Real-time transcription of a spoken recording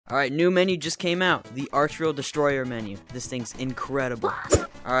Alright, new menu just came out. The Artrial Destroyer menu. This thing's incredible.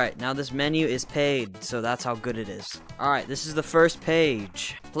 Alright, now this menu is paid, so that's how good it is. Alright, this is the first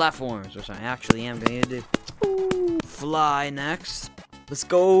page. Platforms, which I actually am going to do. Ooh, fly next. Let's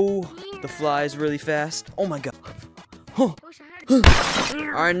go. The fly is really fast. Oh my god. Huh.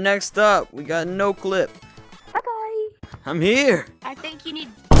 Alright, next up, we got no clip. Bye-bye. I'm here. I think you need...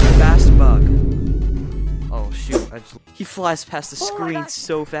 Fast bug. Oh shoot, he flies past the screen God.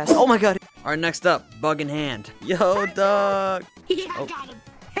 so fast. Oh my god. Alright, next up, bug in hand. Yo, dog. Yeah, Oh. I got him.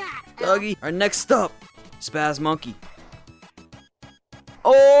 Doggy. Alright, next up, spaz monkey.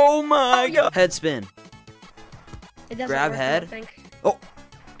 Oh my god. Head spin. It doesn't Grab work, head. I don't think.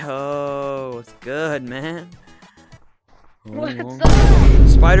 Oh, it's good, man. What's Oh, up?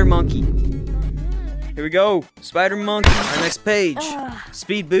 Spider monkey. Here we go. Spider monkey. Our next page.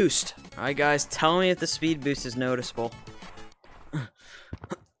 Speed boost. Alright, guys, tell me if the speed boost is noticeable.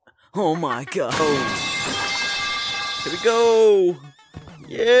 Oh my god. Here we go.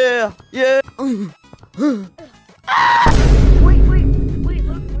 Yeah. Yeah. Wait,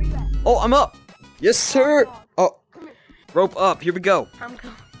 look, where you at? Oh, I'm up. Yes, sir. Oh, rope up. Here we go. I'm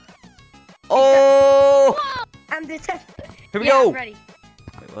coming. Oh. Whoa! I'm detected. Here we Yeah, go. I'm ready.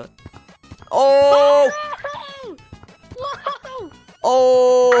 Wait, what? Oh. Whoa!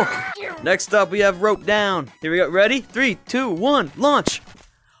 Oh. Next up, we have rope down. Here we go. Ready? 3, 2, 1, launch.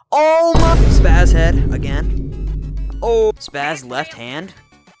 Oh my. Spaz head again. Oh. Spaz left hand.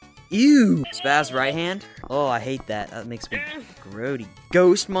 Ew. Spaz right hand. Oh, I hate that. That makes me grody.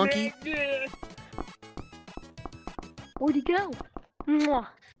 Ghost monkey. Where'd he go? Mwah.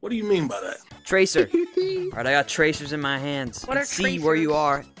 What do you mean by that? Tracer. Alright, I got tracers in my hands. What I are can see where you tracers?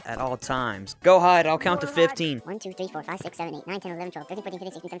 are at all times. Go hide. I'll count to 15. 1, 2, 3, 4, 5, 6, 7, 8, 9, 10, 11, 12, 13, 14,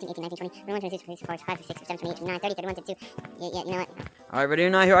 15, 16, 17, 18, 19, 20, 21, 22, 23, 24, 25, 26, 27, 28, 29, 30, 31, 32. Yeah, you know what? Alright, ready or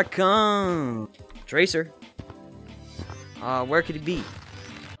not, here I come. Tracer. Where could he be?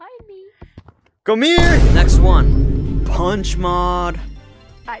 Find me. Come here! Next one. Punch mod.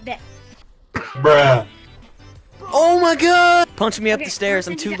 I bet. Bruh. Oh my god! Punch me up Okay, the stairs.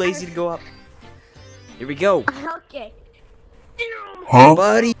 I'm too lazy to go up. Here we go. Okay. Huh?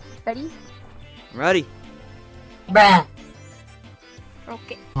 Buddy. Ready? I'm ready. Bruh.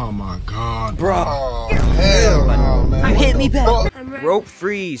 Okay. Oh my god. Bro. Oh, hell no, man. You hit me back. I'm ready. Rope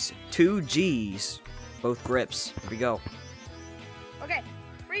freeze. 2 G's. Both grips. Here we go. Okay.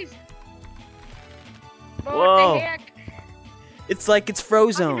 Freeze. Whoa. What the heck? It's like it's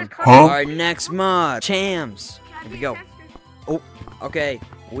Frozone. Huh? Alright, next mod. Chams. Here we go. Oh, okay.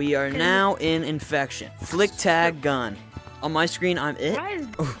 We are now in infection. Flick tag gun. On my screen, I'm it. Why is...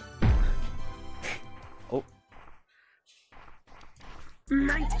 Oh.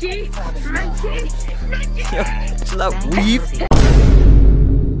 19! Chill out. Weave.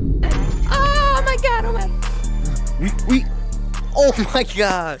 Oh my god, oh my... We. Oh my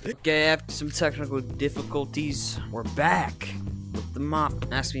god. Okay, after some technical difficulties, we're back with the mop.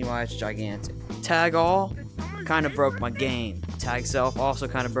 Ask me why it's gigantic. Tag all kind of broke my game. Tag self also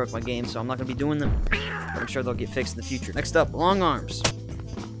kind of broke my game, so I'm not gonna be doing them. But I'm sure they'll get fixed in the future. Next up, long arms.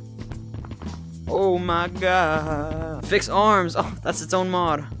 Oh my god. Fix arms. Oh, that's its own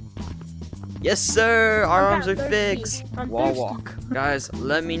mod. Yes, sir. Our arms are fixed. Wall walk. Guys,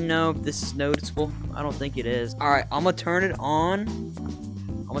 let me know if this is noticeable. I don't think it is. Alright, I'm gonna turn it on.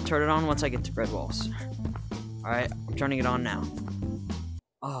 I'm gonna turn it on once I get to red walls. Alright, I'm turning it on now.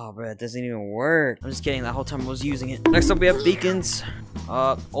 Oh, bro, it doesn't even work. I'm just kidding. That whole time I was using it. Next up, we have beacons.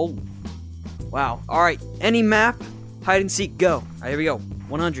 Oh. Wow. Alright, any map, hide and seek, go. Alright, here we go.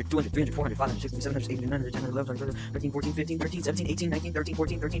 100, 200, 300, 400, 500, 600, 700, 800, 900, 10, 11, 12, 13, 14, 15, 13, 17, 18, 19, 13,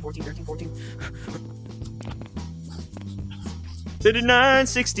 14, 13, 14, 13, 14. 39,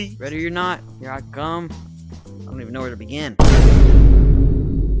 60. Ready or not, here I come. I don't even know where to begin.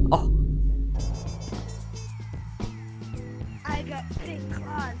 Oh. I got big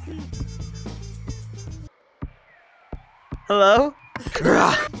claws. Hello?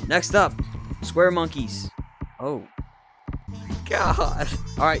 Next up, square monkeys. Oh. God.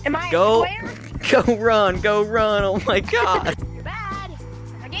 Alright, Am I a go. square? Go run, go run. Oh my god. You're bad.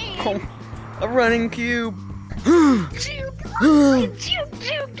 Again. Oh, a running cube. Juke. I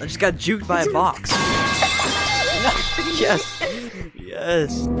just got juked by a box. Yes.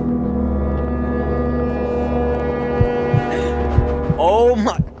 Yes. Oh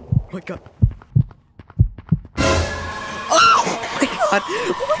my god. Oh my god. Oh my god.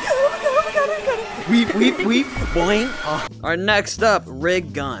 Weep. Boing. Oh. Alright, next up,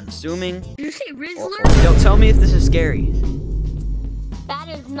 rig gun. Assuming. Did you say Rizzler? Yo, tell me if this is scary. That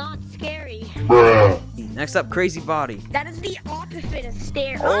is not scary. Bruh. Next up, crazy body. That is the opposite of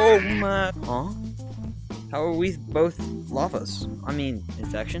stare. Oh my. Huh? How are we both lavas? I mean,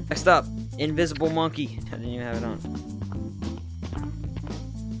 infection. Next up, invisible monkey. I didn't even have it on.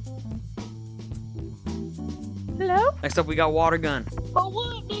 Hello? Next up, we got water gun. Oh,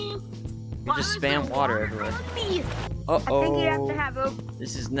 what, man? You just spam water everywhere. I think you have to Uh-oh. have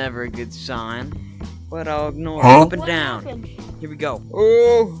This is never a good sign. But I'll ignore Huh? up and down. Here we go.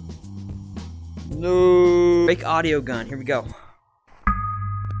 Oh! No! Fake audio gun. Here we go.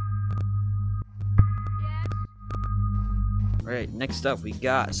 Alright, next up we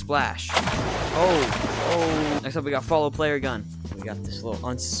got splash. Oh! Next up we got follow player gun. We got this little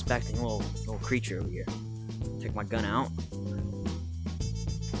unsuspecting little creature over here. Take my gun out.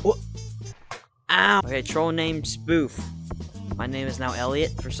 Oh. Ow! Okay, troll name spoof. My name is now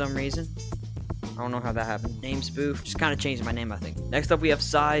Elliot for some reason. I don't know how that happened. Name spoof. Just kind of changed my name, I think. Next up, we have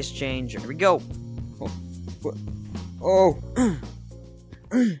size changer. Here we go. Oh.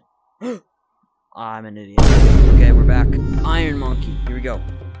 I'm an idiot. Okay, we're back. Iron monkey. Here we go.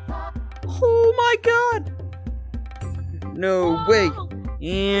 Oh my god. No way.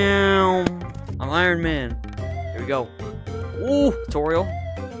 Ew. I'm Iron Man. Here we go. Ooh, tutorial.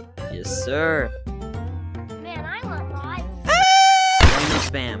 Yes, sir. Man, I want live.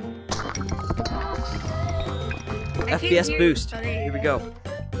 Spam. FPS boost. Here we go.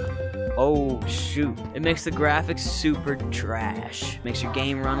 Oh shoot. It makes the graphics super trash. Makes your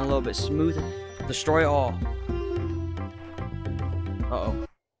game run a little bit smoother. Destroy all. Uh-oh.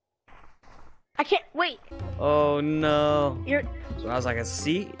 I can't wait. Oh no. You're So I was like,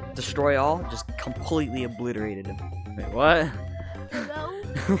 see? Destroy all? Just completely obliterated him. Wait, what? hello.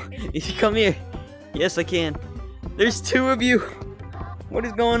 Come here. Yes, I can. There's two of you. What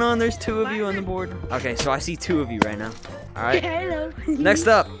is going on? There's two of you on the board. Okay, so I see two of you right now. All right. Hello. Next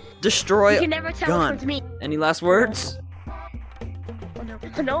up, destroy You can never tell gun. if it's me. Any last words?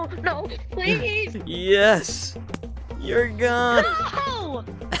 Oh no. No, please. Yes. You're gone. No.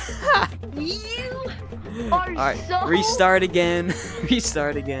 You are All right, so restart again.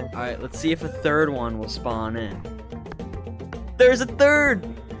 Restart again. All right, let's see if a third one will spawn in. There's a third.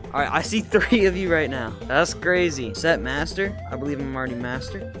 All right, I see three of you right now. That's crazy. Set master. I believe I'm already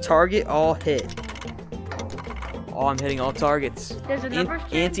master. Target all hit. Oh, I'm hitting all targets. There's a number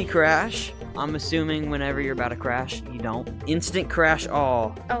Anti-crash. I'm assuming whenever you're about to crash, you don't. Instant crash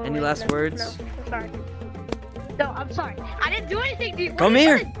all. Oh, Any wait, last no, words? No, I'm sorry. No, I'm sorry. I didn't do anything to you. Come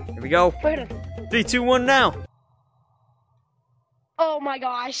here. Here we go. Wait a 3, 2, 1 now. Oh my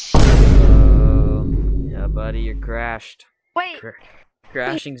gosh. Yeah, buddy, you're crashed. Wait.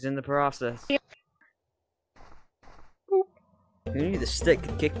 Crashing's in the process. Boop. You need the stick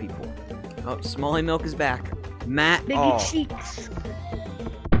to kick people. Oh, Smalley Milk is back. Matt Biggie all. cheeks.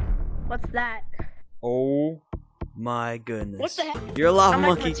 What's that? Oh my goodness. What the heck? You're a lava I'm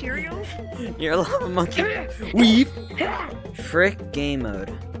like monkey. material? You're a lava monkey. Weave. Frick game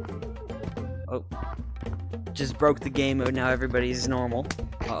mode. Oh. Just broke the game mode. Now everybody's normal.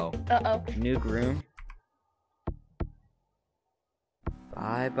 Uh-oh. Uh-oh. Nuke room.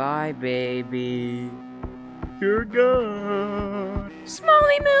 Bye-bye, baby. You're gone.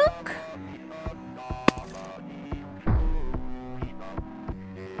 Smalley Milk.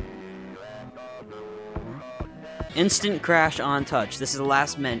 Instant crash on touch. This is the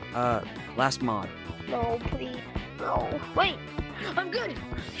last mod. No, please. No. Wait. I'm good.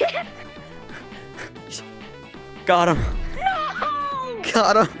 Got him. No!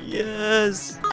 Got him. Yes.